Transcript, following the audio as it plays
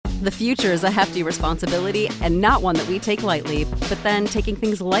The future is a hefty responsibility and not one that we take lightly. But then taking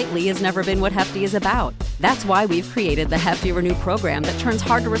things lightly has never been what Hefty is about. That's why we've created the Hefty Renew program that turns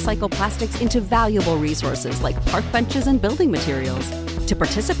hard-to-recycle plastics into valuable resources like park benches and building materials. To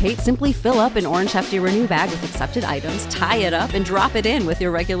participate, simply fill up an orange Hefty Renew bag with accepted items, tie it up, and drop it in with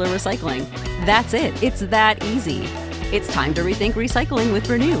your regular recycling. That's it. It's that easy. It's time to rethink recycling with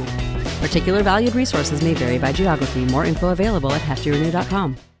Renew. Particular valued resources may vary by geography. More info available at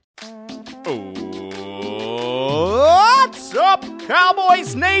heftyrenew.com. What's up,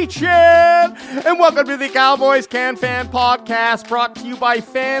 Cowboys Nation? And welcome to the Cowboys Can Fan Podcast, brought to you by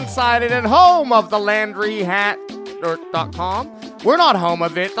Fansided and home of the LandryHat.com. We're not home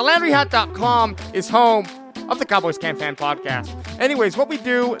of it. The LandryHat.com is home of the Cowboys Can Fan Podcast. Anyways, what we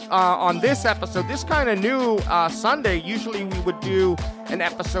do on this episode, this kind of new Sunday, usually we would do an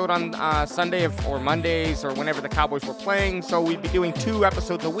episode on Sunday or Mondays or whenever the Cowboys were playing, so we'd be doing 2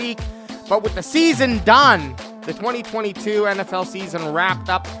 episodes a week. But with the season done, the 2022 NFL season wrapped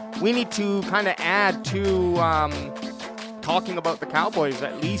up, we need to kind of add to talking about the Cowboys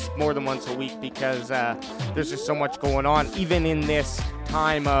at least more than once a week because there's just so much going on, even in this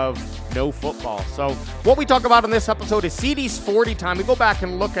time of no football. So what we talk about in this episode is CD's 40 time. We go back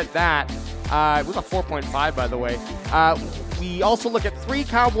and look at that. It was a 4.5, by the way. We also look at 3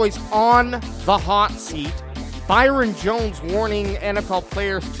 Cowboys on the hot seat. Byron Jones warning NFL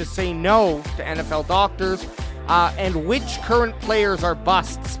players to say no to NFL doctors, and which current players are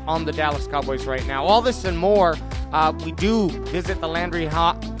busts on the Dallas Cowboys right now. All this and more. We do visit the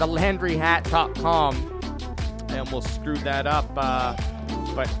LandryHat.com, and we'll screw that up, but,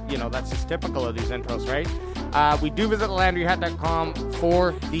 you know, that's just typical of these intros, right? We do visit the LandryHat.com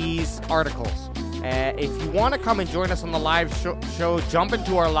for these articles. If you want to come and join us on the live show, jump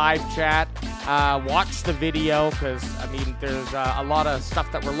into our live chat, watch the video, because, I mean, there's a lot of stuff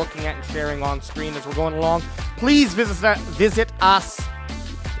that we're looking at and sharing on screen as we're going along. Please visit us,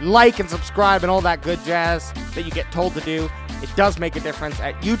 like and subscribe and all that good jazz that you get told to do. It does make a difference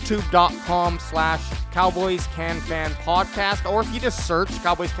at youtube.com/Cowboys Can Fan Podcast, or if you just search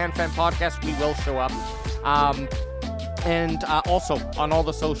Cowboys Can Fan Podcast, we will show up. And also on all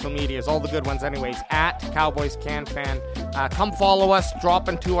the social medias, all the good ones anyways, at Cowboys Can Fan. Come follow us, drop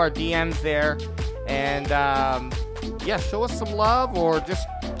into our DMs there, and show us some love or just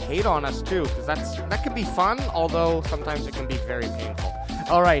hate on us too, because that can be fun, although sometimes it can be very painful.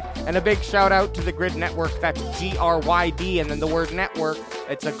 All right, and a big shout out to the Grid Network. That's GRYD, and then the word network.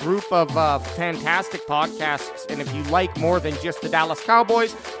 It's a group of fantastic podcasts, and if you like more than just the Dallas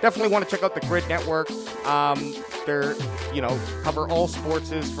Cowboys, definitely want to check out the Grid Network. They're, cover all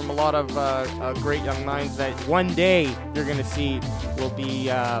sports from a lot of great young minds that one day you're going to see will be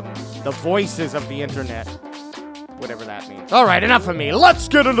the voices of the internet, whatever that means. All right, enough of me. Let's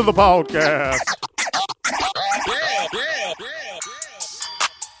get into the podcast.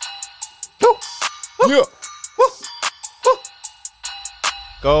 Yeah.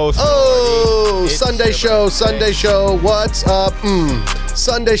 Go. Oh, Sunday show, what's up?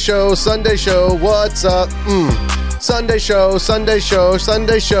 Sunday show, what's up? Sunday show.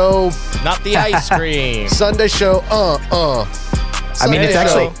 Not the ice cream. Sunday show, I mean,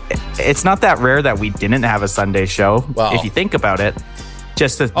 it's not that rare that we didn't have a Sunday show. Wow. If you think about it,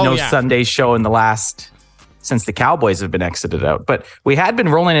 just Sunday show in the since the Cowboys have been exited out. But we had been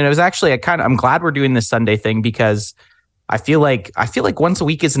rolling, and it was actually I'm glad we're doing this Sunday thing, because I feel like once a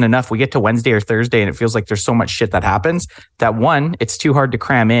week isn't enough. We get to Wednesday or Thursday, and it feels like there's so much shit that happens that, 1, it's too hard to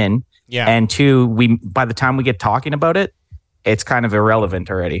cram in. Yeah. And 2, by the time we get talking about it, it's kind of irrelevant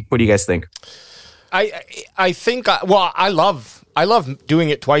already. What do you guys think? I think I love doing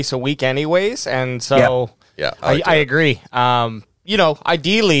it twice a week anyways, and so yeah, I agree.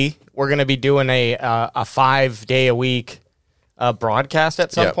 Ideally we're going to be doing a 5-day a week broadcast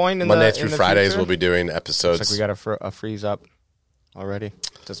at some point. Monday through Fridays future. We'll be doing episodes. Looks like we got a freeze up already.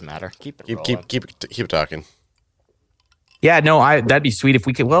 Doesn't matter. Keep talking. Yeah, no, that'd be sweet if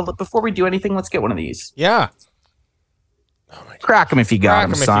we could. Well, before we do anything, let's get one of these. Yeah. Oh my God. Crack them if you got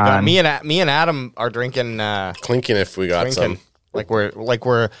them, son. Me and Adam are drinking. Clinking if we got some. Like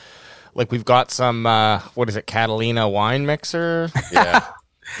we've got some. What is it? Catalina wine mixer. Yeah.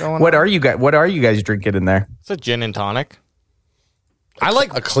 What are you guys drinking in there? It's a gin and tonic. I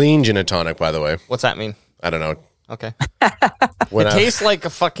like a clean gin and tonic, by the way. What's that mean? I don't know. Okay. It tastes like a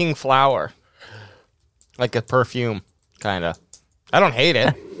fucking flower. Like a perfume, kind of. I don't hate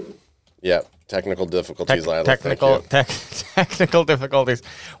it. Yeah. Technical difficulties, Lila. Technical difficulties.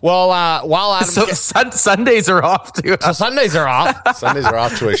 Well, while Adam... Sundays are off too. So Sundays are off. Sundays are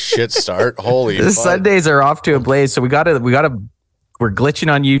off to a shit start. Holy fuck. Sundays are off to a blaze. So we gotta we're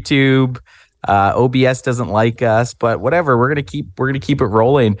glitching on YouTube. OBS doesn't like us, but whatever. We're gonna keep it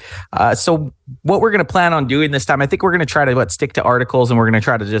rolling. So what we're gonna plan on doing this time, I think we're gonna try to stick to articles, and we're gonna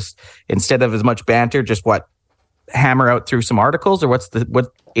try to just, instead of as much banter, just hammer out through some articles. Or what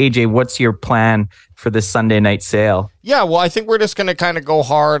AJ? What's your plan for this Sunday night sale? Yeah, well, I think we're just gonna kind of go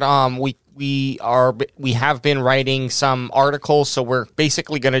hard. We have been writing some articles, so we're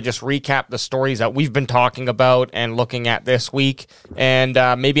basically going to just recap the stories that we've been talking about and looking at this week, and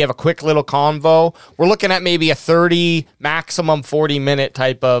maybe have a quick little convo. We're looking at maybe a 30, maximum 40-minute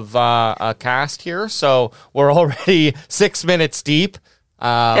type of cast here, so we're already 6 minutes deep.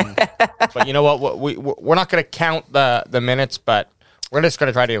 But you know what? We're not going to count the minutes, but we're just going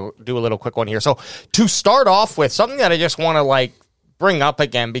to try to do a little quick one here. So to start off with, something that I just want to bring up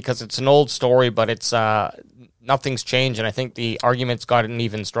again, because it's an old story, but it's nothing's changed, and I think the argument's gotten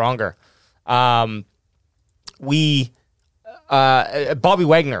even stronger. Bobby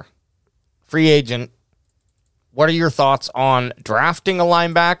Wagner, free agent. What are your thoughts on drafting a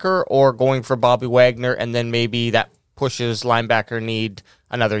linebacker or going for Bobby Wagner, and then maybe that pushes linebacker need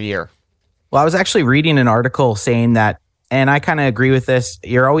another year? Well, I was actually reading an article saying that, and I kind of agree with this,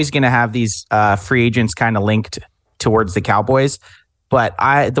 you're always going to have these free agents kind of linked towards the Cowboys. But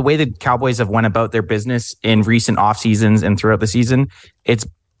the way the Cowboys have went about their business in recent off seasons and throughout the season, it's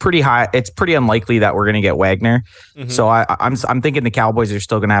pretty high. It's pretty unlikely that we're going to get Wagner. Mm-hmm. So I'm thinking the Cowboys are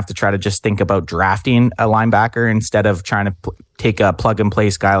still going to have to try to just think about drafting a linebacker instead of trying to take a plug and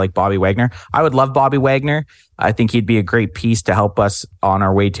place guy like Bobby Wagner. I would love Bobby Wagner. I think he'd be a great piece to help us on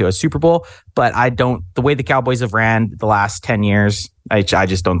our way to a Super Bowl. But the way the Cowboys have ran the last 10 years, I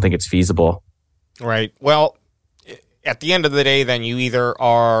just don't think it's feasible. Right. Well, at the end of the day, then you either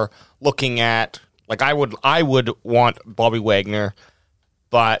are looking at, I would want Bobby Wagner,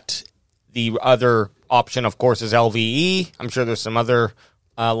 but the other option, of course, is LVE. I'm sure there's some other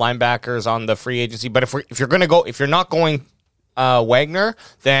linebackers on the free agency, but if you're not going Wagner,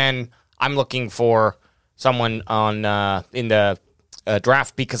 then I'm looking for someone on in the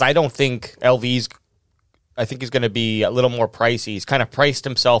draft, because I don't think I think he's going to be a little more pricey. He's kind of priced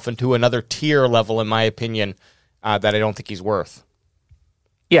himself into another tier level, in my opinion, that I don't think he's worth.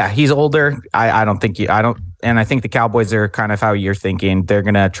 Yeah, he's older. I think the Cowboys are kind of how you're thinking. They're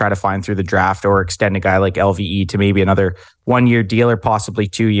going to try to find through the draft or extend a guy like LVE to maybe another 1-year deal or possibly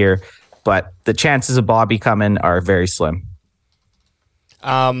 2-year. But the chances of Bobby coming are very slim.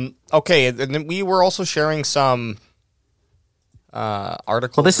 Okay, and then we were also sharing some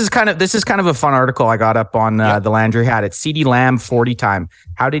article. Well, this is kind of a fun article I got up on the Landry hat. It's CeeDee Lamb 40 time.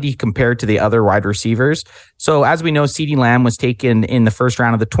 How did he compare to the other wide receivers? So as we know, CeeDee Lamb was taken in the first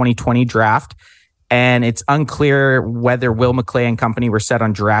round of the 2020 draft, and it's unclear whether Will McClay and company were set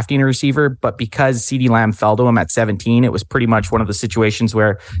on drafting a receiver, but because CeeDee Lamb fell to him at 17, it was pretty much one of the situations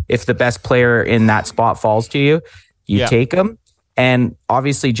where if the best player in that spot falls to you, you take him. And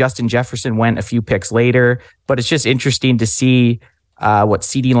obviously, Justin Jefferson went a few picks later, but it's just interesting to see what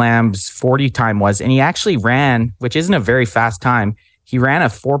CeeDee Lamb's 40 time was. And he actually ran, which isn't a very fast time, he ran a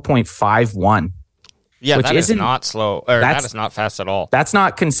 4.51. Yeah, which is not slow. That is not fast at all. That's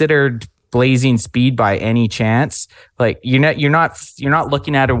not considered blazing speed by any chance. Like you're not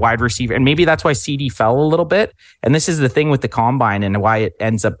looking at a wide receiver, and maybe that's why CD fell a little bit. And this is the thing with the combine and why it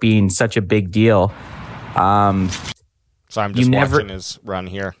ends up being such a big deal. So I'm just watching his run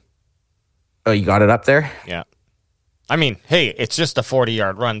here. Oh, you got it up there? Yeah. I mean, hey, it's just a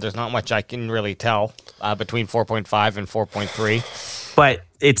 40-yard run. There's not much I can really tell between 4.5 and 4.3. But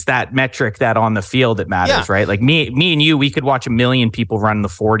it's that metric that on the field it matters, right? Like me and you, we could watch 1 million people run the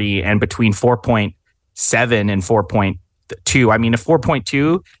 40, and between 4.7 and 4.2. I mean, a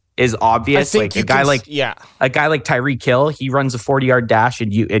 4.2 is obvious. Like a guy like Tyreek Hill, he runs a 40-yard dash,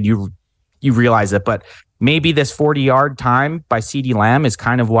 and you realize it. But maybe this 40-yard time by CeeDee Lamb is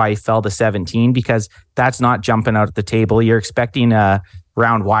kind of why he fell to 17, because that's not jumping out at the table. You're expecting a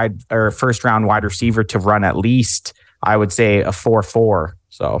first round wide receiver to run at least, I would say, a 4.4.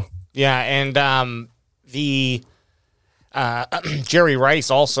 So and the Jerry Rice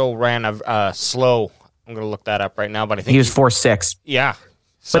also ran a slow. I'm going to look that up right now, but I think he was 4.6. Yeah.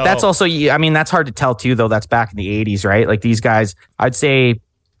 But that's also, I mean, that's hard to tell too, though. That's back in the 80s, right? Like these guys, I'd say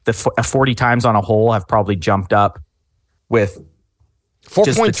the 40 times on a whole have probably jumped up with 4.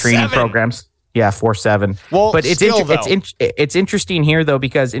 just the training programs. Yeah, 4.7. Well, but it's interesting here though,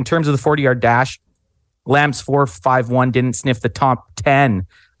 because in terms of the 40-yard dash, Lamb's 4.51 didn't sniff the top 10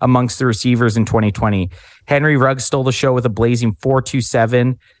 amongst the receivers in 2020. Henry Ruggs stole the show with a blazing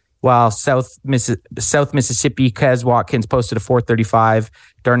 4.27. while South Mississippi, Quez Watkins posted a 435.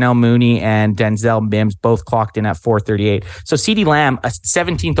 Darnell Mooney and Denzel Mims both clocked in at 438. So CeeDee Lamb, a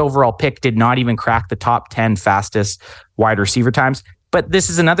 17th overall pick, did not even crack the top 10 fastest wide receiver times. But this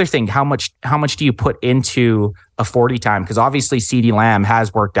is another thing. How much do you put into a 40 time? Because obviously CeeDee Lamb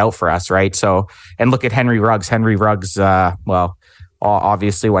has worked out for us, right? So, and look at Henry Ruggs.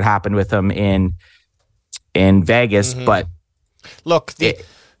 Obviously what happened with him in Vegas, but look,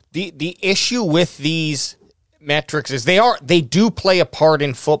 the issue with these metrics is they do play a part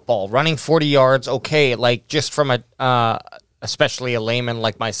in football. Running 40 yards, okay, like just from a especially a layman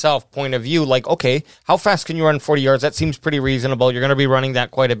like myself point of view, like, okay, how fast can you run 40 yards? That seems pretty reasonable. You're going to be running that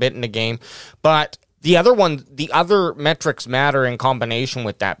quite a bit in the game. But the other metrics matter in combination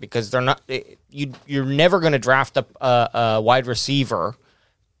with that, because they're not, you're never going to draft a wide receiver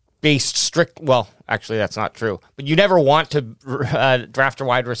based actually that's not true, but you never want to draft a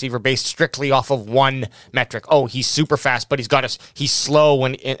wide receiver based strictly off of one metric. Oh, he's super fast, but he's slow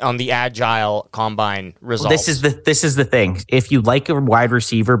on the agile combine results. This is the thing. If you like a wide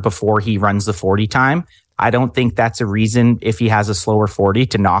receiver before he runs the 40 time, I don't think that's a reason, if he has a slower 40,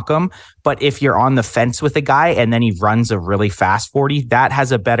 to knock him. But if you're on the fence with a guy and then he runs a really fast 40, that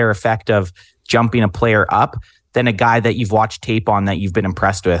has a better effect of jumping a player up than a guy that you've watched tape on that you've been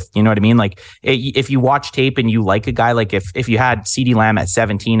impressed with. You know what I mean? Like, if you watch tape and you like a guy, like if you had CeeDee Lamb at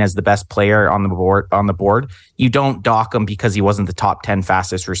 17 as the best player on the board, you don't dock him because he wasn't the top 10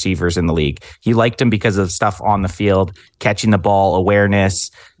 fastest receivers in the league. You liked him because of stuff on the field, catching the ball,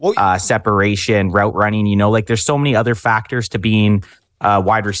 awareness, separation, route running. You know, like there's so many other factors to being a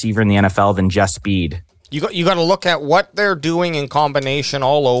wide receiver in the NFL than just speed. You got to look at what they're doing in combination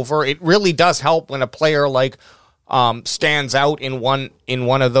all over. It really does help when a player like stands out in one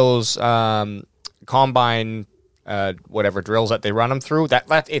of those combine whatever drills that they run them through.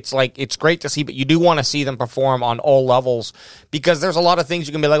 That it's great to see, but you do want to see them perform on all levels, because there's a lot of things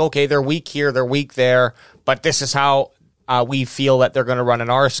you can be like, okay, they're weak here, they're weak there, but this is how we feel that they're going to run in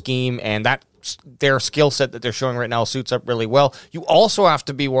our scheme, and that their skill set that they're showing right now suits up really well. You also have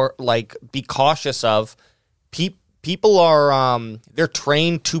to be cautious of people are they're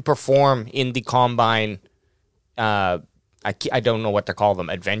trained to perform in the combine. I don't know what to call them.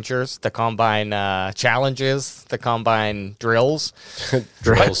 Adventures, the combine challenges, the combine drills.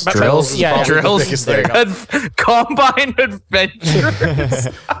 Drills. Yeah, drills. Combine adventures.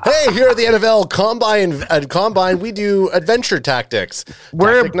 Hey, here at the NFL Combine, we do adventure tactics.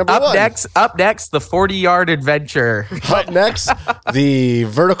 We're up next, the 40-yard adventure. Up next, the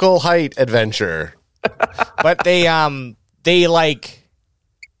vertical height adventure. But they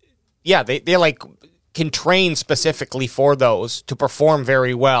can train specifically for those to perform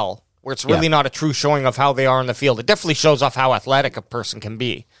very well, where it's really not a true showing of how they are in the field. It definitely shows off how athletic a person can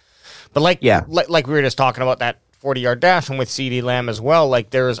be. But like we were just talking about that 40-yard dash, and with CeeDee Lamb as well,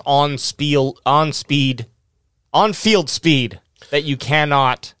 like there is on-field speed that you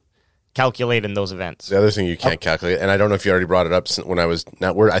cannot calculate in those events. The other thing you can't calculate, and I don't know if you already brought it up when I was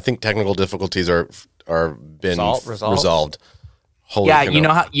not. I think technical difficulties are been resolved. Holy you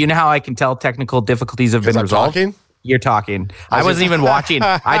know how I can tell technical difficulties have been resolved. You're talking. I wasn't even watching.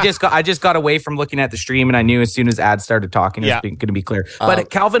 I just got away from looking at the stream, and I knew as soon as ads started talking, it was going to be clear. But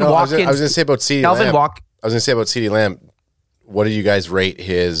Calvin Watkins. I was going to say about CeeDee Lamb. What do you guys rate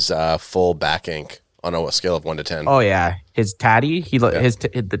his full back ink on a scale of 1 to 10? Oh yeah, his tatty.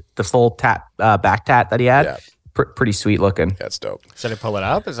 The full back tat that he had. Yeah. Pretty sweet looking. That's dope. Should I pull it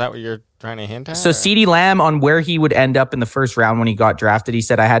up? Is that what you're trying to hint at? So CeeDee Lamb, on where he would end up in the first round when he got drafted, he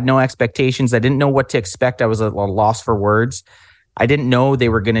said, I had no expectations. I didn't know what to expect. I was at a loss for words. I didn't know they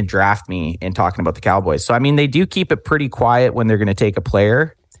were going to draft me, in talking about the Cowboys. So, I mean, they do keep it pretty quiet when they're going to take a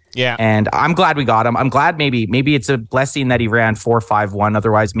player. Yeah. And I'm glad we got him. I'm glad maybe it's a blessing that he ran 4.51.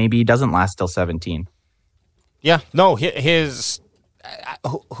 Otherwise, maybe he doesn't last till 17. Yeah. No, his...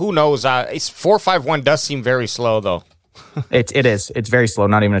 who knows? 4.51 does seem very slow, though. It is. It's very slow.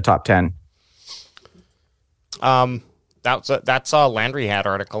 Not even a top 10. That's a Landry Hat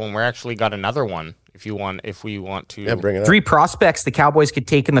article, and we're actually got another one. If we want to, bring it up. 3 prospects the Cowboys could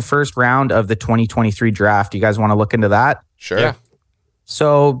take in the first round of the 2023 draft. You guys want to look into that? Sure. Yeah.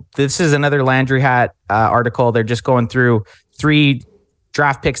 So this is another Landry Hat article. They're just going through 3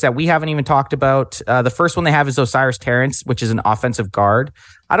 draft picks that we haven't even talked about. The first one they have is Osiris Terrence, which is an offensive guard.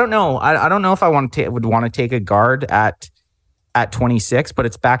 I don't know. I don't know if I would want to take a guard at 26, but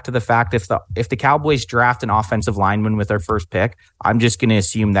it's back to the fact if the Cowboys draft an offensive lineman with their first pick, I'm just going to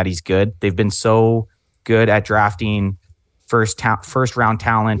assume that he's good. They've been so good at drafting first round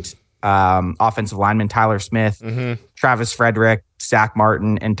talent, offensive lineman Tyler Smith, Travis Frederick, Zach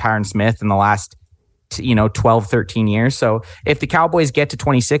Martin and Tyron Smith in the last 12, 13 years. So if the Cowboys get to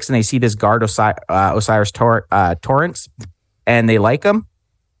 26 and they see this guard Osiris Torrance and they like him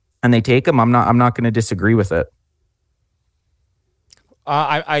and they take him, I'm not going to disagree with it.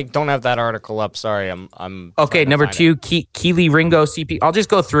 I don't have that article up. Sorry, I'm okay. Number 2, Kelee Ringo CP. I'll just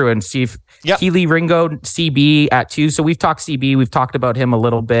go through and see if Kelee Ringo CB at 2. So we've talked CB. We've talked about him a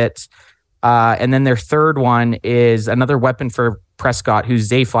little bit. And then their third one is another weapon for Prescott, who's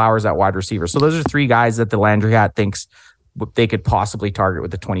Zay Flowers at wide receiver. So those are 3 guys that the Landry Hat thinks they could possibly target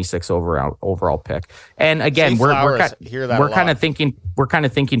with the 26 overall pick. And again, we're kind of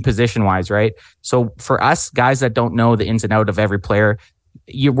thinking position wise, right? So for us guys that don't know the ins and out of every player,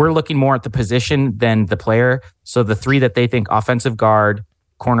 we're looking more at the position than the player. So the 3 that they think: offensive guard,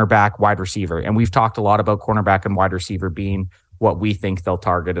 cornerback, wide receiver. And we've talked a lot about cornerback and wide receiver being what we think they'll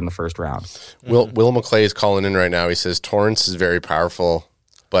target in the first round. Will McClay is calling in right now. He says Torrance is very powerful,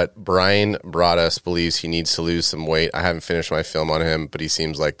 but Brian Broaddus believes he needs to lose some weight. I haven't finished my film on him, but he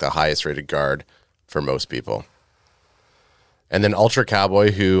seems like the highest rated guard for most people. And then Ultra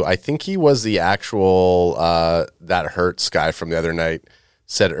Cowboy, who I think he was the actual That Hurts guy from the other night,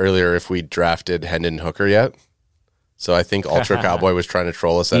 said earlier if we drafted Hendon Hooker yet. So I think Ultra Cowboy was trying to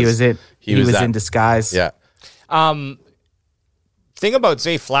troll us. He was in disguise. Yeah. Thing about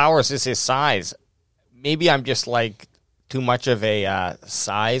Zay Flowers is his size. Maybe I'm just like too much of a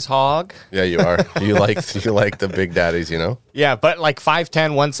size hog. Yeah, you are. You like the big daddies, Yeah, but like 5'10",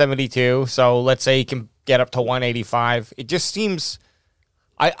 172. So let's say he can get up to 185. It just seems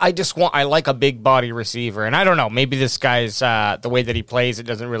I like a big body receiver, and I don't know. Maybe this guy's the way that he plays, it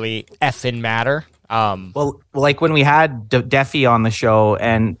doesn't really effing matter. Well, like when we had Deffy on the show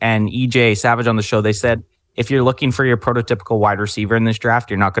and EJ Savage on the show, they said, if you're looking for your prototypical wide receiver in this draft,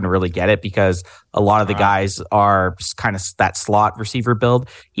 you're not going to really get it because a lot of the guys are kind of that slot receiver build.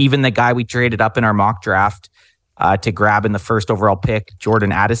 Even the guy we traded up in our mock draft to grab in the first overall pick,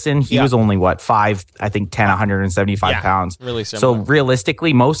 Jordan Addison, he was only 5, I think 10, 175 pounds. Really similar. So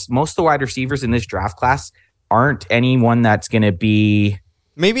realistically, most of the wide receivers in this draft class aren't anyone that's going to be.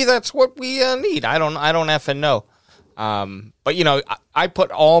 Maybe that's what we need. I don't effing know. But I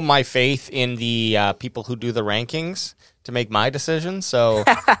put all my faith in the people who do the rankings to make my decision. So,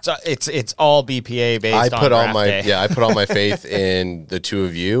 it's all BPA based. I put all my faith in the 2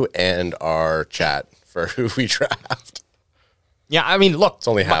 of you and our chat for who we draft. Yeah, I mean, look, it's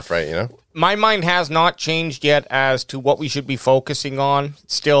only half, right? My mind has not changed yet as to what we should be focusing on.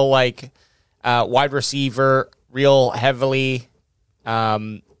 Still, like wide receiver, real heavily.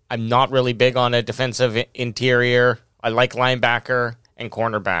 I'm not really big on a defensive interior. I like linebacker and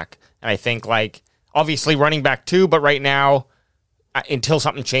cornerback. And I think, like, obviously running back too, but right now, until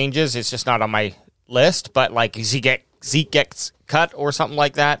something changes, it's just not on my list. But, like, Zeke gets cut or something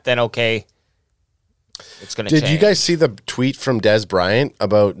like that, then okay, it's going to change. Did you guys see the tweet from Des Bryant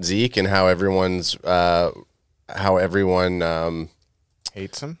about Zeke and how everyone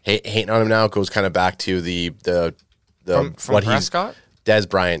hates him? Hating on him now? It goes kind of back to the from what Prescott? Des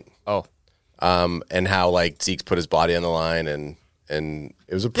Bryant. Oh. And how like Zeke's put his body on the line and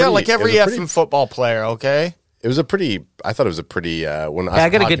it was a pretty, like every effing football player, okay? I thought it was a pretty I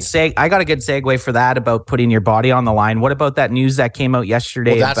got a good segue for that about putting your body on the line. What about that news that came out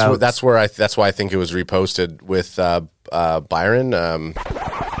yesterday? Well, that's why I think it was reposted with Byron.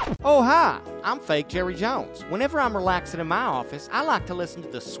 Oh, hi, I'm Fake Jerry Jones. Whenever I'm relaxing in my office, I like to listen to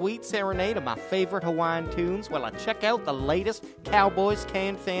the sweet serenade of my favorite Hawaiian tunes while I check out the latest Cowboys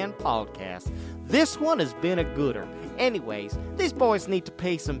Can Fan podcast. This one has been a gooder. Anyways, these boys need to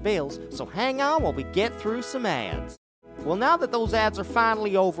pay some bills, so hang on while we get through some ads. Well, now that those ads are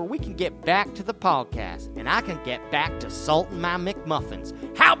finally over, we can get back to the podcast, and I can get back to salting my McMuffins.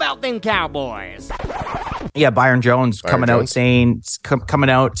 How about them Cowboys? Yeah, Byron Jones coming out saying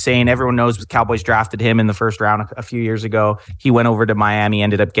everyone knows the Cowboys drafted him in the first round a few years ago. He went over to Miami,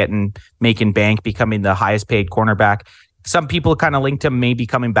 ended up making bank, becoming the highest paid cornerback. Some people kind of linked him maybe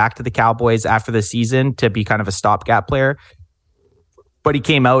coming back to the Cowboys after the season to be kind of a stopgap player. But he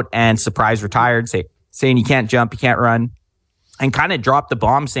came out and surprise retired, saying he can't jump, he can't run, and kind of dropped the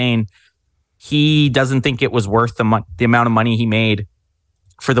bomb saying he doesn't think it was worth the amount of money he made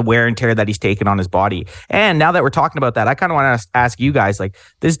for the wear and tear that he's taken on his body. And now that we're talking about that, I kind of want to ask you guys, like,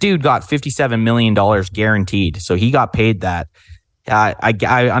 this dude got $57 million guaranteed. So he got paid that.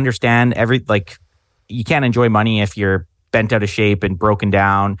 I understand you can't enjoy money if you're bent out of shape and broken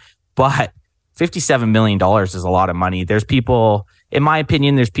down, but $57 million is a lot of money. There's people, in my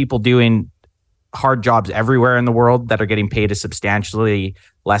opinion, doing hard jobs everywhere in the world that are getting paid a substantially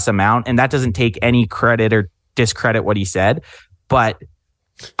less amount. And that doesn't take any credit or discredit what he said. but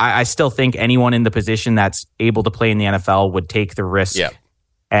I still think anyone in the position that's able to play in the NFL would take the risk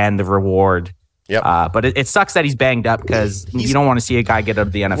and the reward. But it sucks that he's banged up because you don't want to see a guy get out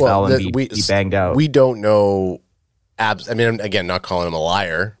of the NFL and be banged out. We don't know. I mean, again, not calling him a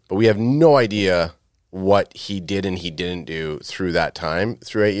liar, but we have no idea what he did and he didn't do through that time,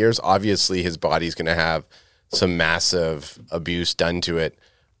 through 8 years. Obviously, his body's going to have some massive abuse done to it,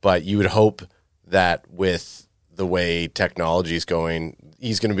 but you would hope that with the way technology is going,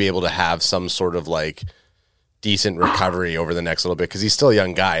 he's going to be able to have some sort of like decent recovery over the next little bit, because he's still a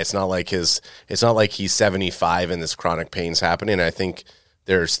young guy. It's not like he's 75 and this chronic pain's happening. I think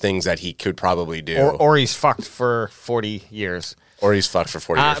there's things that he could probably do, or he's fucked for 40 years. Or he's fucked for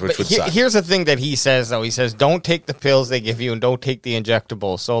 40 years, which would suck. Here's the thing that he says, though. He says, don't take the pills they give you and don't take the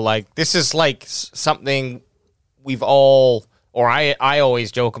injectable. So, like, this is like something we've all, or I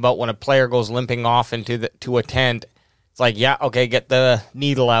always joke about when a player goes limping off to a tent. It's like, yeah, okay, get the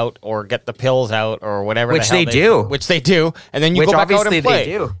needle out or get the pills out or whatever. Which they do. Which they do. And then you go back out and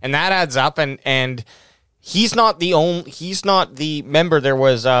play. And that adds up. And he's not the member. There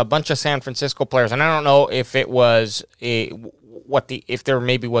was a bunch of San Francisco players, and I don't know if it was if there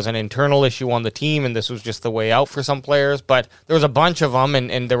maybe was an internal issue on the team and this was just the way out for some players, but there was a bunch of them,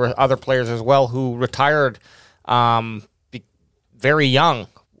 and there were other players as well who retired very young.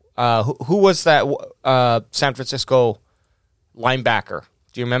 Who was that San Francisco linebacker?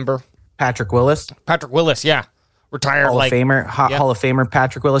 Do you remember? Patrick Willis. Patrick Willis, yeah. Retired Hall of Famer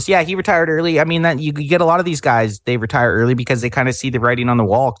Patrick Willis. Yeah, he retired early. I mean, that you get a lot of these guys, they retire early because they kind of see the writing on the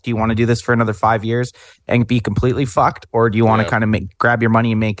wall. Do you want to do this for another 5 years and be completely fucked, or do you want to kind of grab your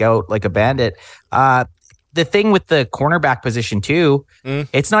money and make out like a bandit? The thing with the cornerback position too,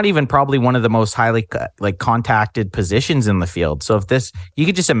 it's not even probably one of the most highly contacted positions in the field. So if you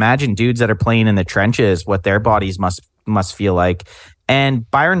could just imagine dudes that are playing in the trenches, what their bodies must feel like. And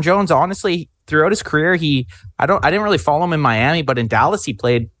Byron Jones, honestly, throughout his career, I didn't really follow him in Miami, but in Dallas he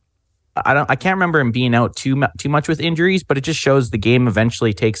played. I can't remember him being out too much with injuries, but it just shows the game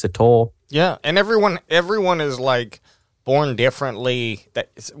eventually takes a toll. Yeah, and everyone is like born differently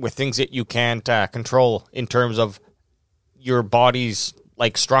with things that you can't control in terms of your body's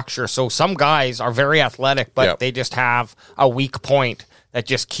like structure. So some guys are very athletic, but they just have a weak point that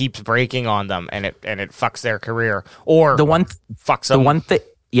just keeps breaking on them, and it fucks their career. Or fucks them.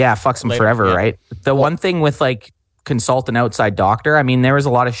 Fucks them forever, right? One thing with like consult an outside doctor. I mean, there was a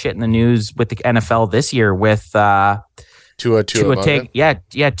lot of shit in the news with the NFL this year with Tua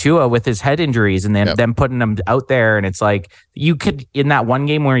with his head injuries and then them putting him out there. And it's like, you could, in that one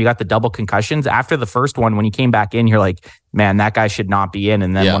game where you got the double concussions, after the first one, when he came back in, you're like, man, that guy should not be in.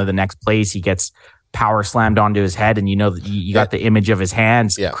 And then one of the next plays, he gets power slammed onto his head, and you got the image of his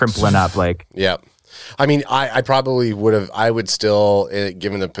hands crimpling up. Like, I mean, I probably would still,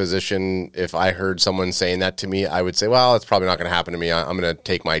 given the position, if I heard someone saying that to me, I would say, well, it's probably not going to happen to me. I'm going to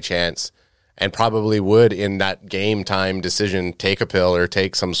take my chance, and probably would, in that game time decision, take a pill or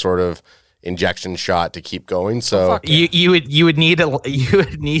take some sort of injection shot to keep going. So you would need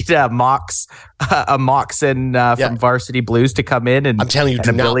a Mox from Varsity Blues to come in, and I'm telling you,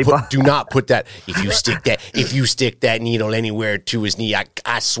 do not put that. If you stick that needle anywhere to his knee,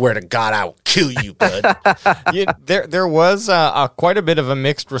 I swear to God, I will kill you, bud. There was quite a bit of a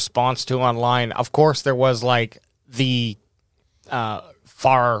mixed response to online. Of course, there was like the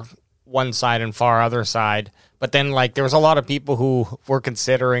far one side and far other side. But then, like, there was a lot of people who were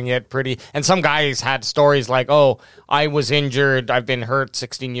considering it pretty... And some guys had stories like, oh, I was injured. I've been hurt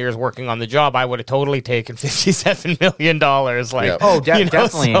 16 years working on the job. I would have totally taken $57 million. Like,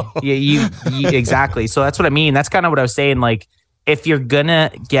 definitely. So. Yeah, exactly. So that's what I mean. That's kind of what I was saying. Like, if you're going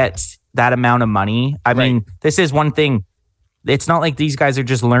to get that amount of money, I mean, this is one thing. It's not like these guys are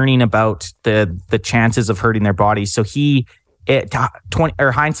just learning about the chances of hurting their bodies. So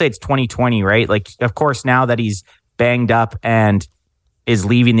hindsight's 2020, right? Like, of course, now that he's banged up and is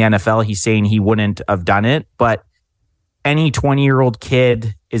leaving the NFL, he's saying he wouldn't have done it. But any 20-year-old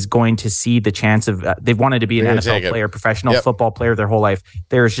kid is going to see the chance of they've wanted to be an NFL player, professional football player their whole life.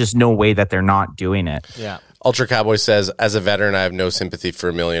 There's just no way that they're not doing it. Yeah. Ultra Cowboy says, as a veteran, I have no sympathy for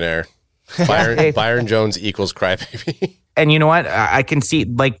a millionaire. Byron Jones equals crybaby. And you know what? I can see,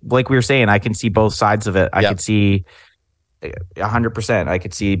 like we were saying, I can see both sides of it. I could see 100%. I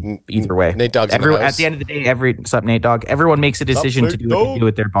could see either way. Nate Dogg's at the end of the day, what's up, Nate Dogg? Everyone makes a decision to do what they do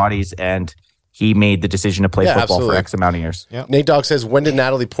with their bodies, and he made the decision to play football for X amount of years. Yep. Nate Dogg says, when did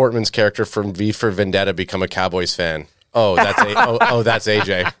Natalie Portman's character from V for Vendetta become a Cowboys fan? Oh, that's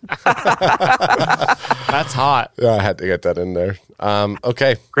AJ. That's hot. Yeah, I had to get that in there.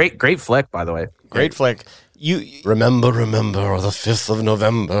 Okay. Great flick, by the way. Great flick. Remember the 5th of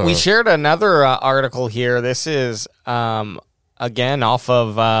November. We shared another article here. This is again off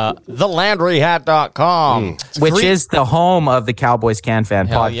of thelandryhat.com, which is the home of the Cowboys Can Fan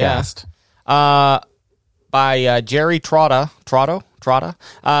podcast. By Jerry Trotta.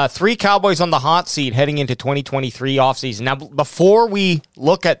 3 Cowboys on the hot seat heading into 2023 offseason. Now, before we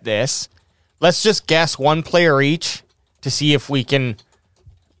look at this, let's just guess one player each to see if we can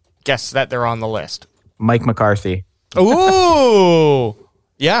guess that they're on the list. Mike McCarthy. Ooh.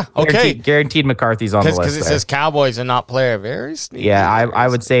 Yeah, okay. Guaranteed McCarthy's on the list. Because it says Cowboys and not player. Very sneaky. Yeah, I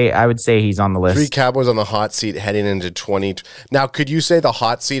would say he's on the list. 3 Cowboys on the hot seat heading into 20. Now, could you say the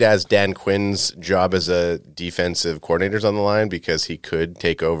hot seat as Dan Quinn's job as a defensive coordinator's on the line because he could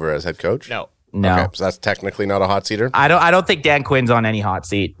take over as head coach? No. Okay, so that's technically not a hot seater? I don't think Dan Quinn's on any hot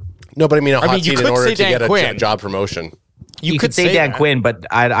seat. No, but I mean hot seat in order to get a job promotion. You could say Dan Quinn, but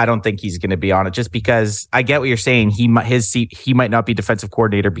I don't think he's going to be on it just because I get what you're saying. He might not be defensive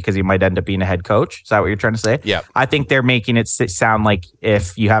coordinator because he might end up being a head coach. Is that what you're trying to say? Yeah. I think they're making it sound like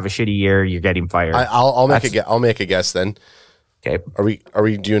if you have a shitty year, you're getting fired. I'll make a guess then. Okay. Are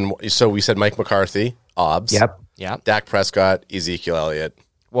we doing? So we said Mike McCarthy, OBS. Yep. Dak Prescott, Ezekiel Elliott.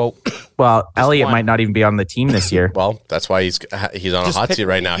 Well, Elliott might not even be on the team this year. Well, that's why he's on a hot seat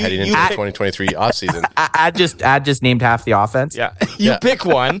right now, heading into the 2023 offseason. Ad just named half the offense. Yeah, you pick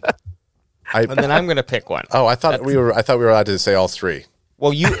one, and then I'm going to pick one. Oh, I thought we were allowed to say all 3.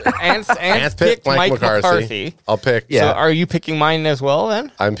 Well, Ant picked Mike McCarthy. I'll pick. Yeah. So are you picking mine as well?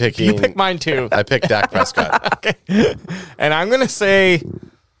 Then I'm picking. You pick mine too. I picked Dak Prescott. Okay, and I'm going to say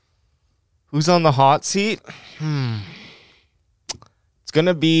who's on the hot seat. It's going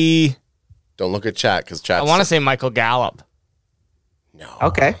to be. Don't look at chat because chat. I want to say Michael Gallup. No.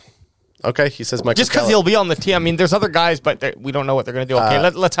 Okay. He says Michael. Just because he'll be on the team. I mean, there's other guys, but we don't know what they're going to do. Okay,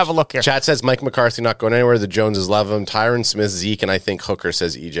 let's have a look here. Chat says Mike McCarthy not going anywhere. The Joneses love him. Tyron Smith, Zeke, and I think Hooker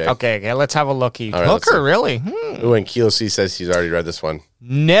says EJ. Okay, let's have a look. Right, Hooker, really? Ooh, and Kilo C says he's already read this one.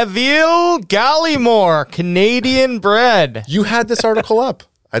 Neville Gallimore, Canadian bred. You had this article up.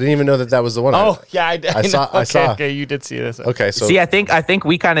 I didn't even know that was the one. Oh, yeah, I saw. Okay, you did see this. Okay, so see, I think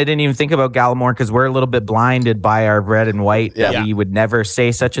we kind of didn't even think about Gallimore because we're a little bit blinded by our red and white that we would never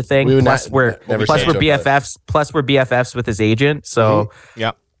say such a thing. We're BFFs. Plus, we're BFFs with his agent. So,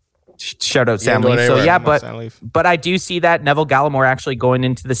 shout out Sam Leaf. So but I do see that Neville Gallimore actually going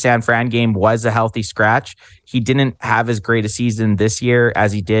into the San Fran game was a healthy scratch. He didn't have as great a season this year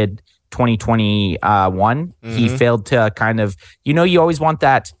as he did 2021. He failed to kind of, you always want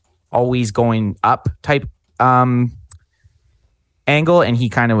that always going up type angle, and he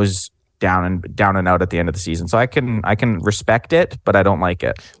kind of was down and out at the end of the season. So I can respect it, but I don't like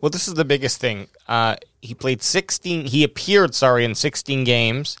it. Well, this is the biggest thing. He appeared in 16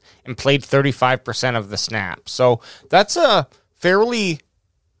 games and played 35% of the snaps. So that's a fairly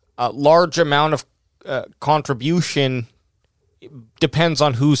large amount of contribution. Depends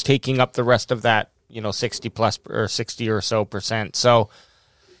on who's taking up the rest of that, 60 plus or 60 or so percent. So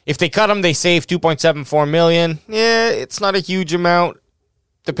if they cut him, they save $2.74 million. Yeah, it's not a huge amount.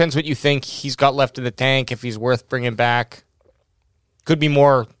 Depends what you think he's got left in the tank. If he's worth bringing back, could be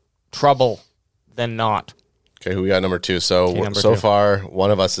more trouble than not. Okay, who we got number 2? So two. Far, one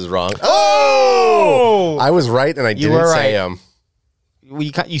of us is wrong. Oh! I was right, and I didn't say him.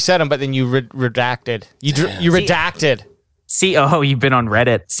 You said him, but then you redacted. You redacted. See, you've been on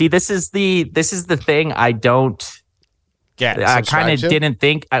Reddit. See, this is the thing I don't get. I kind of didn't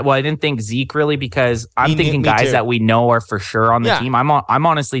think. I didn't think Zeke really because I'm thinking guys too. That we know are for sure on the team. I'm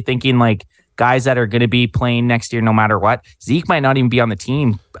honestly thinking like guys that are going to be playing next year no matter what. Zeke might not even be on the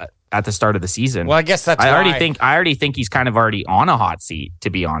team at the start of the season. Well, I guess that's. I already think he's kind of already on a hot seat, to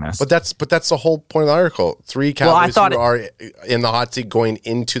be honest. But that's the whole point of the article. 3 Cowboys who are in the hot seat going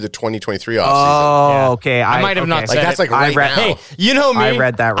into the 2023 offseason. Oh, okay. I might have not said that's like right now. Hey, you know me. I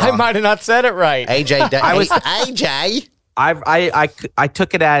read that wrong. I might have not said it right. AJ. I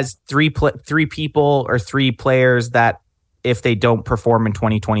took it as three people or 3 players that if they don't perform in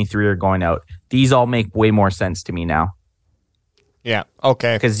 2023 are going out. These all make way more sense to me now. Yeah.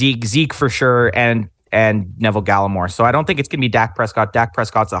 Okay. Because Zeke for sure and Neville Gallimore. So I don't think it's going to be Dak Prescott. Dak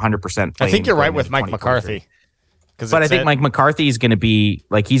Prescott's 100%. I think you're right with Mike McCarthy. But I think Mike McCarthy is going to be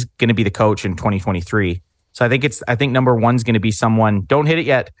he's going to be the coach in 2023. So I think number 1's going to be someone. Don't hit it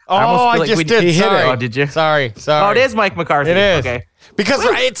yet. I just did. Sorry. Oh, did you? Sorry. Oh, it is Mike McCarthy. It is. Okay. Because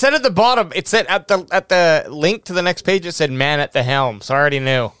it said at the bottom. It said at the link to the next page. It said "man at the helm." So I already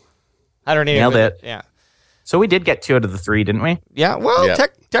knew. Nailed it. Yeah. So we did get 2 out of the 3, didn't we? Yeah, well,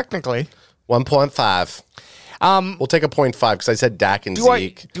 technically. 1.5. We'll take a 0.5 because I said Dak and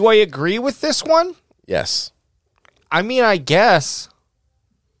Zeke. Do I agree with this one? Yes. I mean, I guess.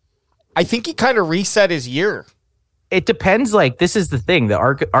 I think he kind of reset his year. It depends. Like, this is the thing. The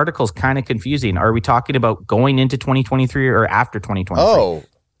article's kind of confusing. Are we talking about going into 2023 or after 2023? Oh.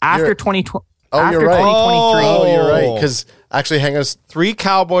 After 2020. You're right. 2023. Oh, you're right. Because actually, hang on. 3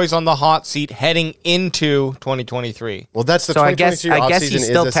 Cowboys on the hot seat heading into 2023. Well, that's the so 2023 I guess he's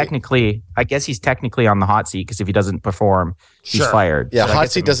still technically. I guess he's technically on the hot seat because if he doesn't perform, he's fired. Yeah, so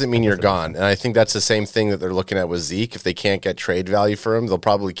hot seat doesn't mean you're gone, and I think that's the same thing that they're looking at with Zeke. If they can't get trade value for him, they'll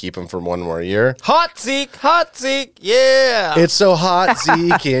probably keep him for 1 more year. Hot Zeke, yeah. It's so hot,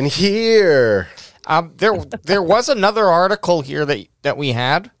 Zeke, in here. There was another article here that we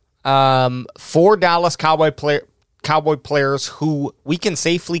had. 4 Dallas Cowboy players who we can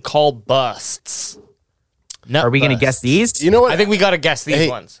safely call busts. Are we going to guess these? You know what? I think we got to guess these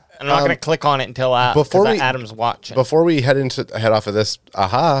ones. I'm not going to click on it until Adam's watching. Before we head off of this,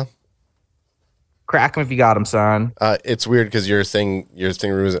 crack him if you got him, son. It's weird because your thing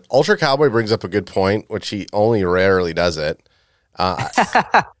was Ultra Cowboy brings up a good point, which he only rarely does it.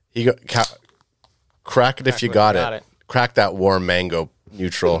 Crack it if you got it. Crack that warm mango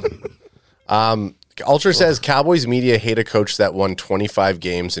neutral. Ultra says Cowboys media hate a coach that won 25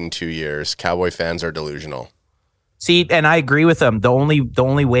 games in 2 years. Cowboy fans are delusional. See, and I agree with him. The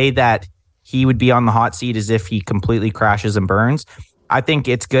only way that he would be on the hot seat is if he completely crashes and burns. I think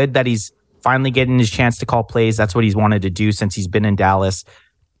it's good that he's finally getting his chance to call plays. That's what he's wanted to do since he's been in Dallas.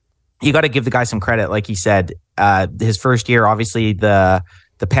 You got to give the guy some credit. Like he said, his first year, obviously the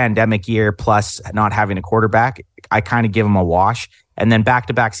pandemic year plus not having a quarterback, I kind of give him a wash. And then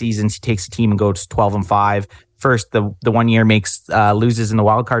back-to-back seasons, he takes the team and goes 12-5. First, the 1 year loses in the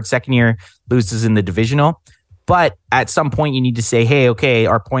wild card. Second year, loses in the divisional. But at some point, you need to say, hey, okay,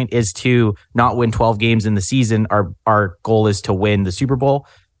 our point is to not win 12 games in the season. Our goal is to win the Super Bowl,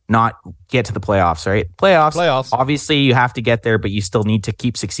 not get to the playoffs, right? Playoffs. Obviously, you have to get there, but you still need to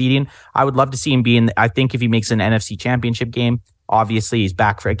keep succeeding. I would love to see him be in. I think if he makes an NFC Championship game, obviously he's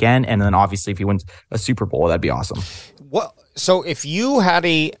back for again. And then obviously if he wins a Super Bowl, that'd be awesome. So if you had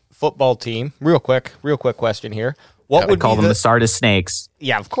a football team, real quick question here. What would call them the Sardis Snakes?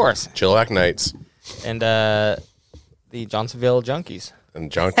 Yeah, of course. Chilliwack Knights. And the Johnsonville Junkies.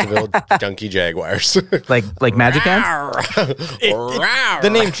 And Johnsonville Junkie Jaguars. like Magic Hands? The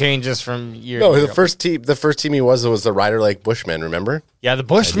name changes from year to year. No, the first team he was the Ryder Lake Bushmen, remember? Yeah, the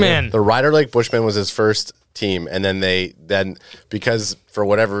Bushmen. The Ryder Lake Bushmen was his first team, and then because for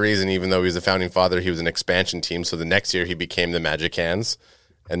whatever reason, even though he was the founding father, he was an expansion team. So the next year he became the Magic Hands,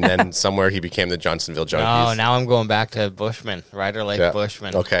 and then somewhere he became the Johnsonville Junkies. Oh, now I'm going back to Bushmen, Ryder Lake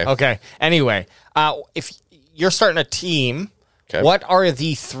Bushmen. Okay. Anyway, if you're starting a team, what are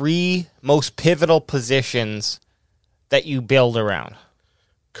the 3 most pivotal positions that you build around?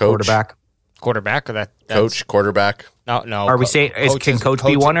 Coach, quarterback, or that's coach, quarterback. No. Are we saying can coach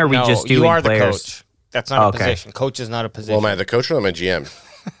be one, or are we just doing you are players? The coach. That's not a position. Coach is not a position. Well, am I the coach or am I GM?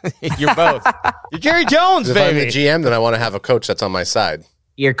 You're both. You're Jerry Jones, if baby. I'm the GM, then I want to have a coach that's on my side.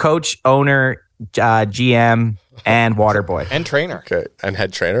 You're coach, owner, GM, and water boy. And trainer. Okay. And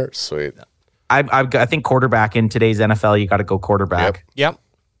head trainer? Sweet. I think quarterback in today's NFL, you got to go quarterback. Yep.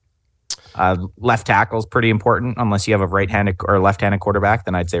 Left tackle is pretty important. Unless you have a right-handed or left-handed quarterback,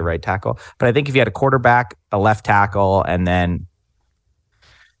 then I'd say right tackle. But I think if you had a quarterback, a left tackle, and then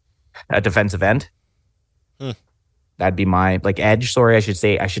a defensive end, that'd be my edge. Sorry, I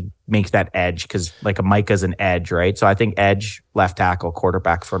should make that edge because like a Micah's an edge, right? So I think edge, left tackle,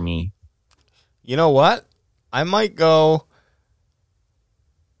 quarterback for me. You know what? I might go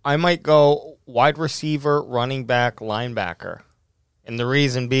wide receiver, running back, linebacker. And the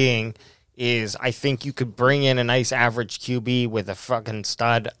reason being is I think you could bring in a nice average QB with a fucking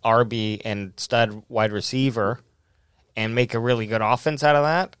stud RB and stud wide receiver and make a really good offense out of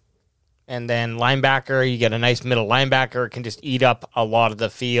that. And then linebacker, you get a nice middle linebacker, can just eat up a lot of the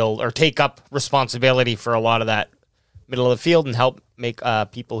field or take up responsibility for a lot of that middle of the field and help make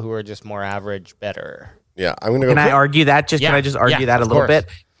people who are just more average better. Yeah, I'm going to go. Can I argue that? Can I just argue that a little bit?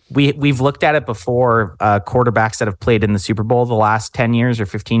 We've looked at it before. Quarterbacks that have played in the Super Bowl the last 10 years or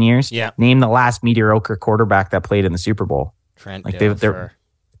 15 years. Yeah. Name the last mediocre quarterback that played in the Super Bowl. Trent Dilfer.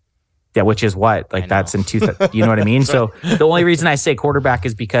 Yeah, which is what? Like that's in you know what I mean? So the only reason I say quarterback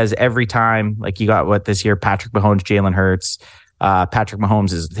is because every time, like you got this year, Patrick Mahomes, Jalen Hurts. Patrick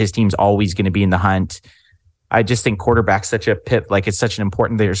Mahomes his team's always going to be in the hunt. I just think quarterback's such a it's such an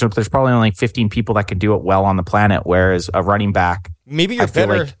important thing. So there's probably only 15 people that can do it well on the planet, whereas a running back. Maybe you're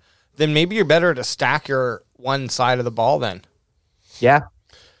better. Then maybe you're better to stack your one side of the ball then. Yeah.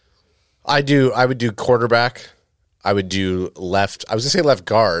 I would do quarterback. I would do left. I was going to say left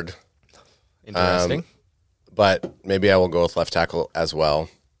guard. Interesting. But maybe I will go with left tackle as well.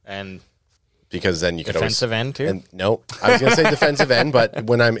 And because then you could defensive end too. And, no, I was going to say defensive end, but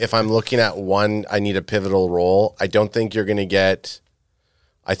if I'm looking at one, I need a pivotal role. I don't think you're going to get.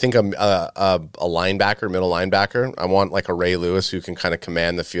 I think a linebacker, middle linebacker. I want like a Ray Lewis who can kind of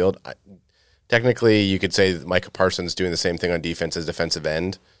command the field. Technically, you could say that Micah Parsons doing the same thing on defense as defensive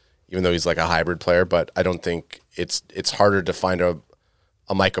end, even though he's like a hybrid player. But I don't think it's harder to find a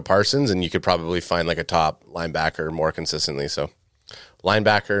Micah Parsons, and you could probably find like a top linebacker more consistently. So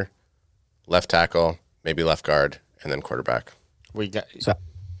linebacker, left tackle, maybe left guard, and then quarterback. We got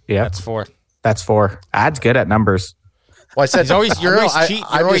That's 4. That's 4. Ad's good at numbers. Well, I said you're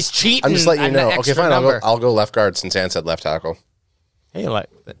always cheating. I'm just letting you know. Okay, fine. I'll go left guard since Ann said left tackle. Hey,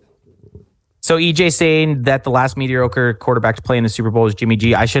 so EJ saying that the last mediocre quarterback to play in the Super Bowl is Jimmy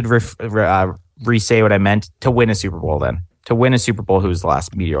G. I should re-say what I meant. To win a Super Bowl, then. To win a Super Bowl, who's the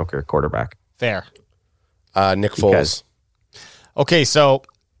last mediocre quarterback? Fair. Nick Foles. Okay, so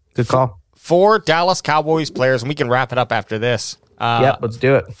good call. 4 Dallas Cowboys players, and we can wrap it up after this. Let's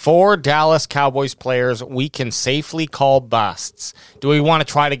do it. 4 Dallas Cowboys players we can safely call busts. Do we want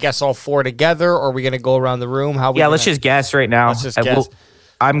to try to guess all 4 together, or are we going to go around the room? Let's just guess right now. Let's just guess.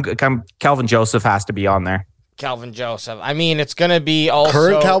 I'm Calvin Joseph has to be on there. Calvin Joseph. I mean, it's going to be also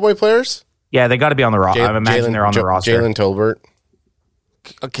current Cowboy players. Yeah, they got to be on the roster. I imagine they're on the roster. Jalen Tolbert.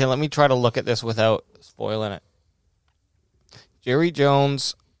 Okay, let me try to look at this without spoiling it. Jerry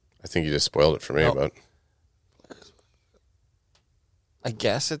Jones. I think you just spoiled it for me, but I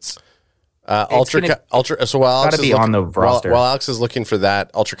guess it's Ultra. So while Alex is be on the roster. While Alex is looking for that,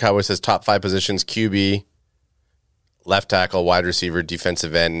 Ultra Cowboys says top 5 positions: QB, left tackle, wide receiver,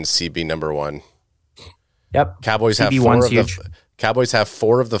 defensive end, and CB number 1. Yep. Cowboys have 4 of the Cowboys have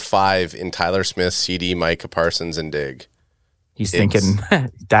 4 of the 5 in Tyler Smith, CD, Micah Parsons, and Digg. He's thinking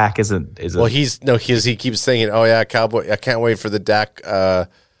Dak isn't. Well, he keeps thinking, oh yeah, Cowboy. I can't wait for the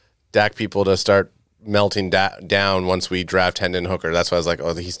Dak people to start melting down once we draft Hendon Hooker. That's why I was like,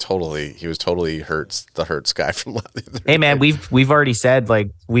 oh, he was totally the Hurts guy from the other Hey man, we've already said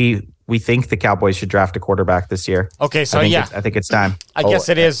like we think the Cowboys should draft a quarterback this year. Okay, so I think it's time. I guess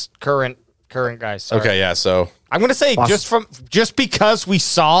it is current guys. Sorry. Okay, yeah. So I'm going to say just because we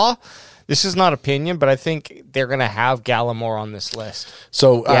saw. This is not opinion, but I think they're going to have Gallimore on this list.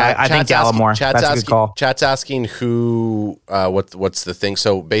 So I think Gallimore. That's a good call. Chat's asking who, what's the thing?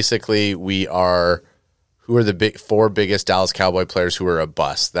 So basically, who are the 4 biggest Dallas Cowboy players who are a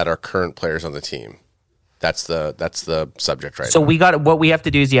bust that are current players on the team? That's the subject right now. So what we have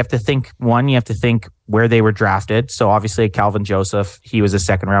to do is you have to think where they were drafted. So obviously Calvin Joseph, he was a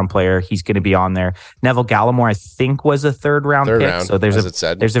 2nd round player. He's going to be on there. Neville Gallimore, I think, was a 3rd round pick. So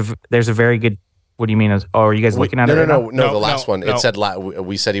there's a very good. What do you mean? Are you guys looking at it? No. The last one. It said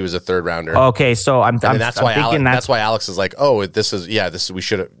we said he was a 3rd rounder. Okay, so that's why Alex is like, oh, this is we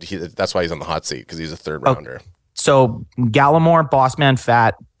should have. That's why he's on the hot seat because he's a 3rd rounder. So Gallimore, Bossman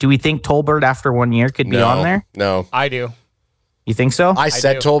Fat. Do we think Tolbert after 1 year could be on there? No, I do. You think so? I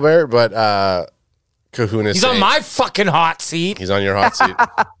said Tolbert, but Kahuna. He's on my fucking hot seat. He's on your hot seat.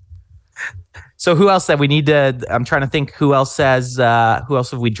 So who else said we need to? I'm trying to think. Who else says? Who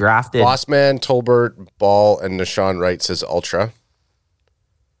else have we drafted? Bossman, Tolbert, Ball, and Nashawn Wright says Ultra.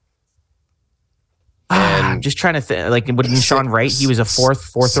 I'm just trying to think. Like, would Nashawn Wright? He was a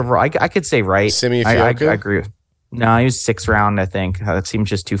fourth overall. I could say Wright. I agree. No, he was 6th round. I think that seems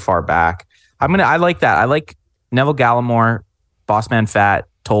just too far back. I like that. I like Neville Gallimore, Bossman Fat,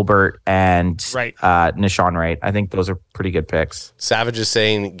 Tolbert, and Nashawn Wright. I think those are pretty good picks. Savage is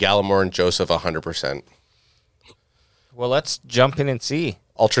saying Gallimore and Joseph 100%. Well, let's jump in and see.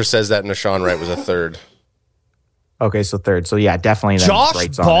 Ultra says that Nashawn Wright was a 3rd. Okay, so 3rd. So yeah, definitely. Josh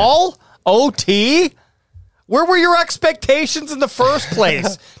Ball, OT. Where were your expectations in the first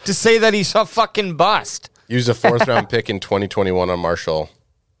place to say that he's a fucking bust? Used a 4th round pick in 2021 on Marshall.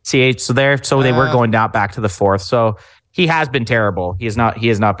 See, so they were going down back to the 4th. So he has been terrible. He has not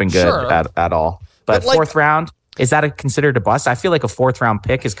been good at all. But 4th round, is that considered a bust? I feel like a 4th round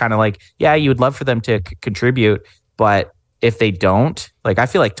pick is kind of like, yeah, you would love for them to contribute, but if they don't, like I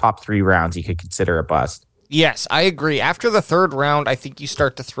feel like top 3 rounds you could consider a bust. Yes, I agree. After the 3rd round, I think you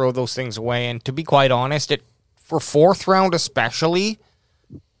start to throw those things away. And to be quite honest, for 4th round especially,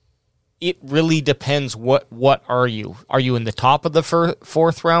 it really depends what are you? Are you in the top of the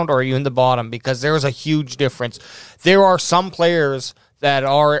 4th round or are you in the bottom? Because there's a huge difference. There are some players that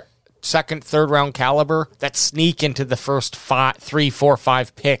are 2nd, 3rd round caliber that sneak into the first 3, 4,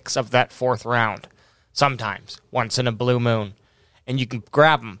 5 picks of that 4th round. sometimes, once in a blue moon, and you can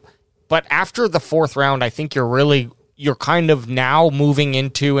grab them. But after the 4th round, I think you're kind of now moving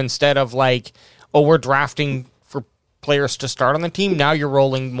into, instead of like, oh, we're drafting for players to start on the team, now you're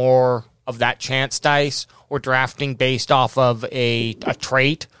rolling more of that chance dice or drafting based off of a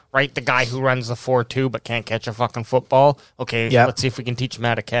trait, right? The guy who runs the 4-2 but can't catch a fucking football. Okay, Let's see if we can teach him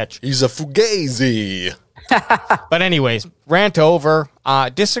how to catch. He's a fugazi. But anyways, rant over.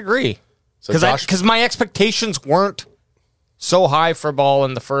 Disagree. Because my expectations weren't so high for Ball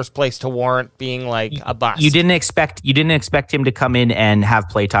in the first place to warrant being like a bust. You didn't expect him to come in and have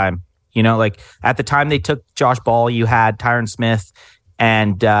playtime. You know, like at the time they took Josh Ball, you had Tyron Smith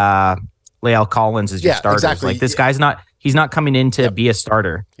and Lael Collins as your starters. Exactly. Like this guy's he's not coming in to be a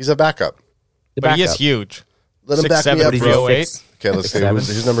starter. He's a backup. But he is huge. Let him back me up. 308. Okay, let's see.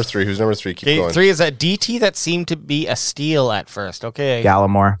 Who's number 3? Who's number 3? Keep going. 3 is a DT that seemed to be a steal at first. Okay.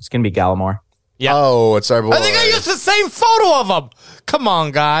 Gallimore. It's going to be Gallimore. Yeah. Oh, it's our boy. I think I used the same photo of him. Come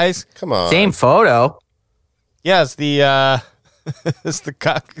on, guys. Come on. Same photo? Yeah, it's the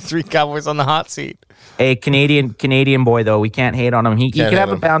 3 Cowboys on the hot seat. A Canadian boy, though. We can't hate on him. He could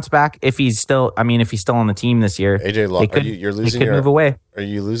have a bounce back if he's still on the team this year. AJ Law, you're losing move away. Are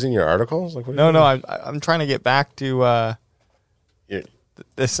you losing your articles? Like, no, I'm trying to get back to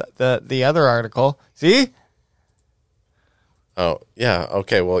the other article. See? Oh, yeah.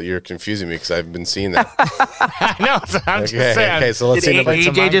 Okay, well, you're confusing me because I've been seeing that. I know. So I'm just saying. Okay, so let's see.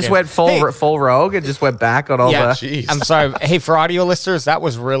 AJ just went full rogue and just went back on all the... Geez. I'm sorry. Hey, for audio listeners, that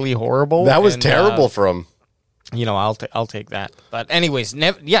was really horrible. That was terrible for him. You know, I'll take that. But anyways,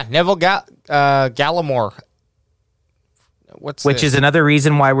 Neville Gallimore. Which is another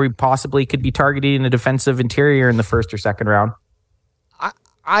reason why we possibly could be targeting a defensive interior in the 1st or 2nd round.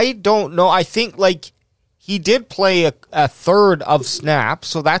 I don't know. I think like he did play a third of snaps,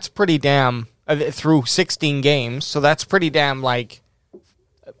 so that's pretty damn through 16 games. So that's pretty damn like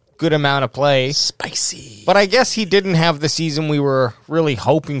good amount of play. Spicy. But I guess he didn't have the season we were really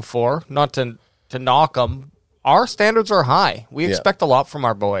hoping for. Not to knock him. Our standards are high. We expect a lot from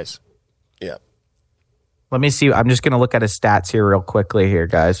our boys. Yeah. Let me see. I'm just going to look at his stats here real quickly here,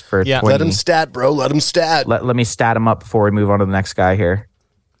 guys. For 20. Let him stat, bro. Let him stat. Let me stat him up before we move on to the next guy here.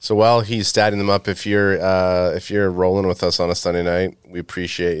 So while he's statting them up, if you're rolling with us on a Sunday night, we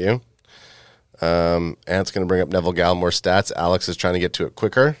appreciate you. Ant's going to bring up Neville Gallimore's stats. Alex is trying to get to it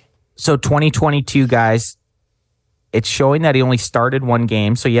quicker. So 2022, guys, it's showing that he only started one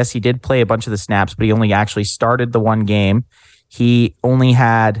game. So yes, he did play a bunch of the snaps, but he only actually started the one game. He only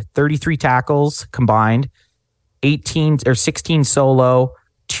had 33 tackles combined, 16 solo,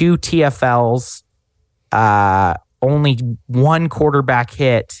 2 TFLs, only 1 quarterback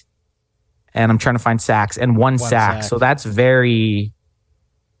hit, and I'm trying to find sacks, and one sack. So that's very,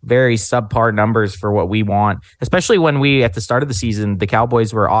 very subpar numbers for what we want, especially when we, at the start of the season, the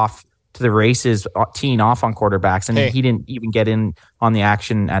Cowboys were off to the races, teeing off on quarterbacks, and he didn't even get in on the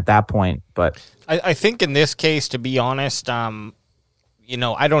action at that point. But I think in this case, to be honest, you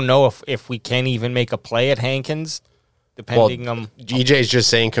know, I don't know if we can even make a play at Hankins, depending on... DJ's just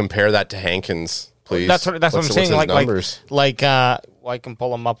saying compare that to Hankins. Please. That's what I'm saying. Like, I can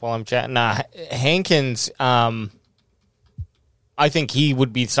pull him up while I'm chatting. Hankins, I think he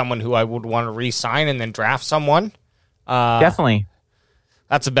would be someone who I would want to re-sign and then draft someone. Definitely,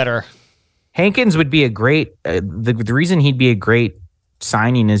 that's a better. Hankins would be a great. The reason he'd be a great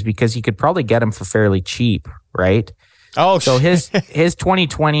signing is because you could probably get him for fairly cheap, right? Oh, so his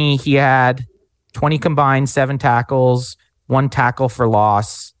 2020, he had 20 combined, 7 tackles, 1 tackle for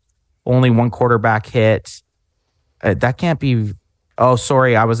loss. Only 1 quarterback hit. That can't be. Oh,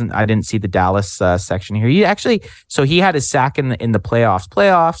 sorry, I didn't see the Dallas section here. He had a sack in the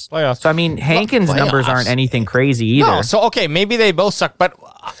playoffs. So I mean, Hankins' numbers aren't anything crazy either. No, so okay, maybe they both suck, but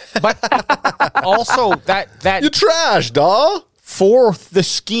also that you trash, dawg. For the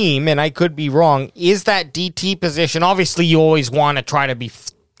scheme, and I could be wrong, is that DT position. Obviously, you always want to try to be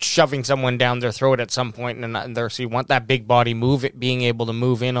shoving someone down their throat at some point, and so you want that big body move, it being able to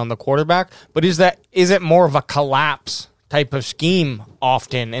move in on the quarterback. But is it more of a collapse type of scheme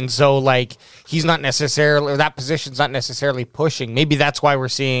often? And so like he's not necessarily, that position's not necessarily pushing. Maybe that's why we're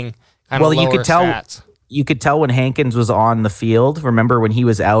seeing kind of lower stats. You could tell when Hankins was on the field. Remember when he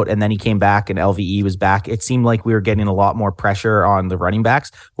was out and then he came back and LVE was back? It seemed like we were getting a lot more pressure on the running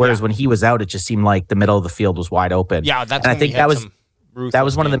backs. Whereas when he was out, it just seemed like the middle of the field was wide open. Yeah, that's. And I think that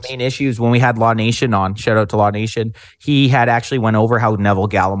was one of the main issues when we had Law Nation on. Shout out to Law Nation. He had actually went over how Neville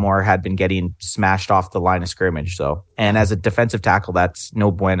Gallimore had been getting smashed off the line of scrimmage. So, and as a defensive tackle, that's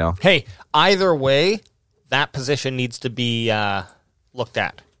no bueno. Hey, either way, that position needs to be looked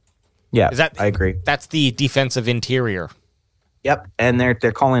at. Yeah, I agree. That's the defensive interior. Yep, and they're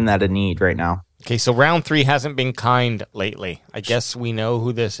calling that a need right now. Okay, so round 3 hasn't been kind lately. I guess we know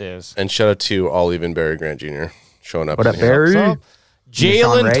who this is. And shout out to Ollie Barry Grant Jr. showing up. What up, Barry?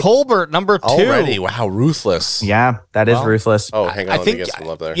 Jalen Tolbert, number 2. Already, wow, ruthless. Yeah, that is ruthless. Oh, hang on, I let me think get some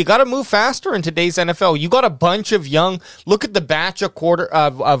love there. you got to move faster in today's NFL. You got a bunch of young. Look at the batch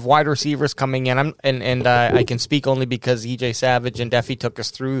of wide receivers coming in. And I can speak only because EJ Savage and Duffy took us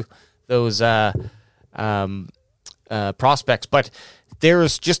through those prospects. But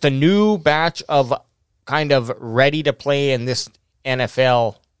there's just a new batch of kind of ready to play in this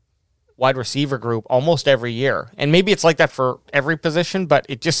NFL wide receiver group almost every year. And maybe it's like that for every position, but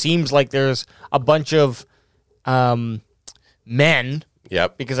it just seems like there's a bunch of men.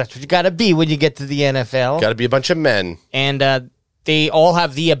 Yep. Because that's what you got to be when you get to the NFL. Got to be a bunch of men. And they all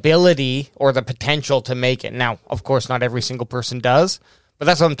have the ability or the potential to make it. Now, of course, not every single person does, but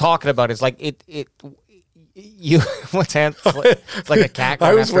that's what I'm talking about. It's like what's that? It's like a cat.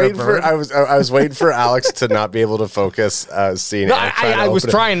 I was waiting for Alex to not be able to focus seeing no, it. I was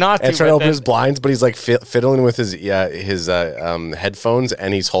trying not to. And trying to open his blinds, but he's like fiddling with his headphones,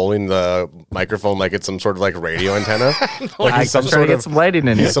 and he's holding the microphone like it's some sort of like radio antenna. Like he's trying to get some lighting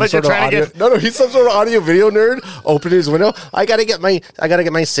in it. He's some sort of audio. He's some sort of audio video nerd. Opening his window. I gotta get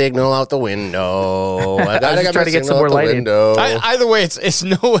my signal out the window. I gotta try to get some more lighting. Either way, it's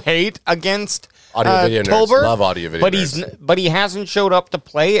no hate against audio video nerds. Tolbert, love audio video nerds. But he hasn't showed up to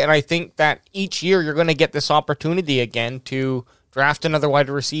play, and I think that each year you're going to get this opportunity again to draft another wide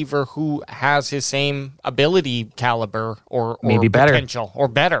receiver who has his same ability caliber or maybe better potential or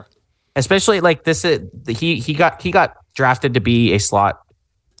better. Especially like this, he got drafted to be a slot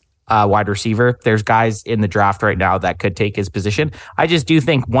wide receiver. There's guys in the draft right now that could take his position. I just do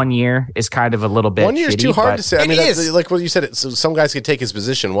think 1 year is kind of a little bit. 1 year is too hard to say. I mean, that's, like what you said. So some guys could take his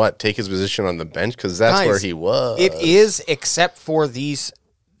position. Take his position on the bench because that's where he was. It is, except for these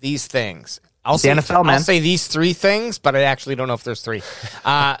things. I'll say these 3 things, but I actually don't know if there's 3.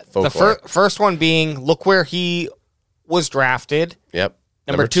 The first one being, look where he was drafted. Yep.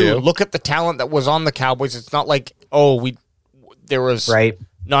 Number 2, look at the talent that was on the Cowboys. It's not like there was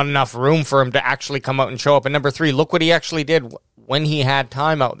not enough room for him to actually come out and show up. And number 3, look what he actually did when he had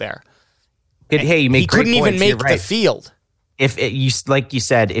time out there. He couldn't even make the field. Like you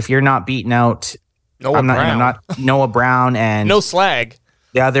said, if you're not beating out Noah Brown and no slag,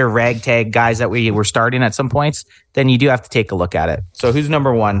 the other ragtag guys that we were starting at some points, then you do have to take a look at it. So who's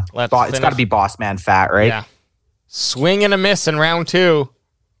number 1? It's got to be Boss Man Fat, right? Yeah. Swing and a miss in round 2.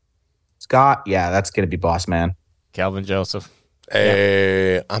 Scott, that's going to be Boss Man. Calvin Joseph.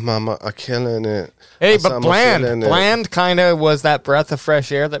 Hey, I'm killing it. Hey, but Bland kind of was that breath of fresh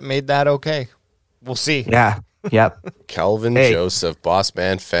air that made that okay. We'll see. Yeah. Yep. Calvin Joseph, Boss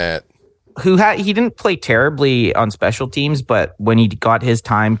Man Fat. He didn't play terribly on special teams, but when he got his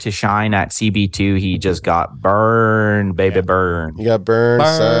time to shine at CB2, he just got burned, baby, burn. You got burned,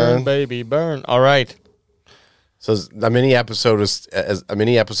 son. Baby, burn. All right. So a mini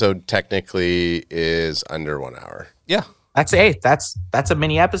episode technically is under 1 hour. Yeah. That's a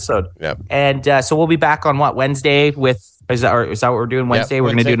mini episode. Yep. And so we'll be back on Wednesday is that what we're doing Wednesday? Yep, we're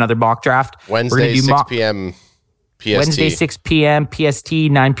going to do another mock draft. Wednesday, 6 p.m. PST. Wednesday, 6 p.m. PST,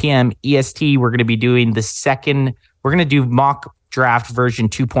 9 p.m. EST. We're going to be doing we're going to do mock draft version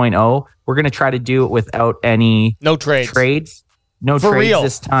 2.0. We're going to try to do it without any trades. No trades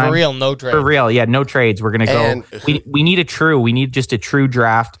this time. For real, no trades. For real, yeah, no trades. We're going to go. We need just a true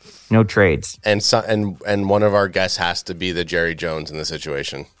draft, no trades. And one of our guests has to be the Jerry Jones in the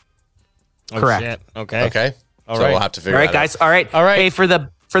situation. Correct. Shit. Okay. All right. We'll have to figure it out. All right, guys. All right. Hey, for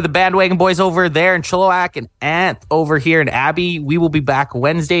the bandwagon boys over there in Chilliwack and Ant over here in Abbey, we will be back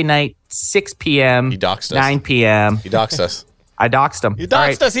Wednesday night, 6 p.m. He doxed us. 9 p.m. He doxed us. I doxed him. He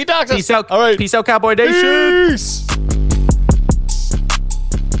doxed us. He doxed us. Peace out. All right. Peace out, Cowboy Nation. Peace.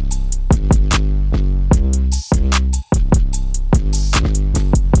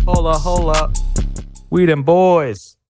 Hola. We them boys.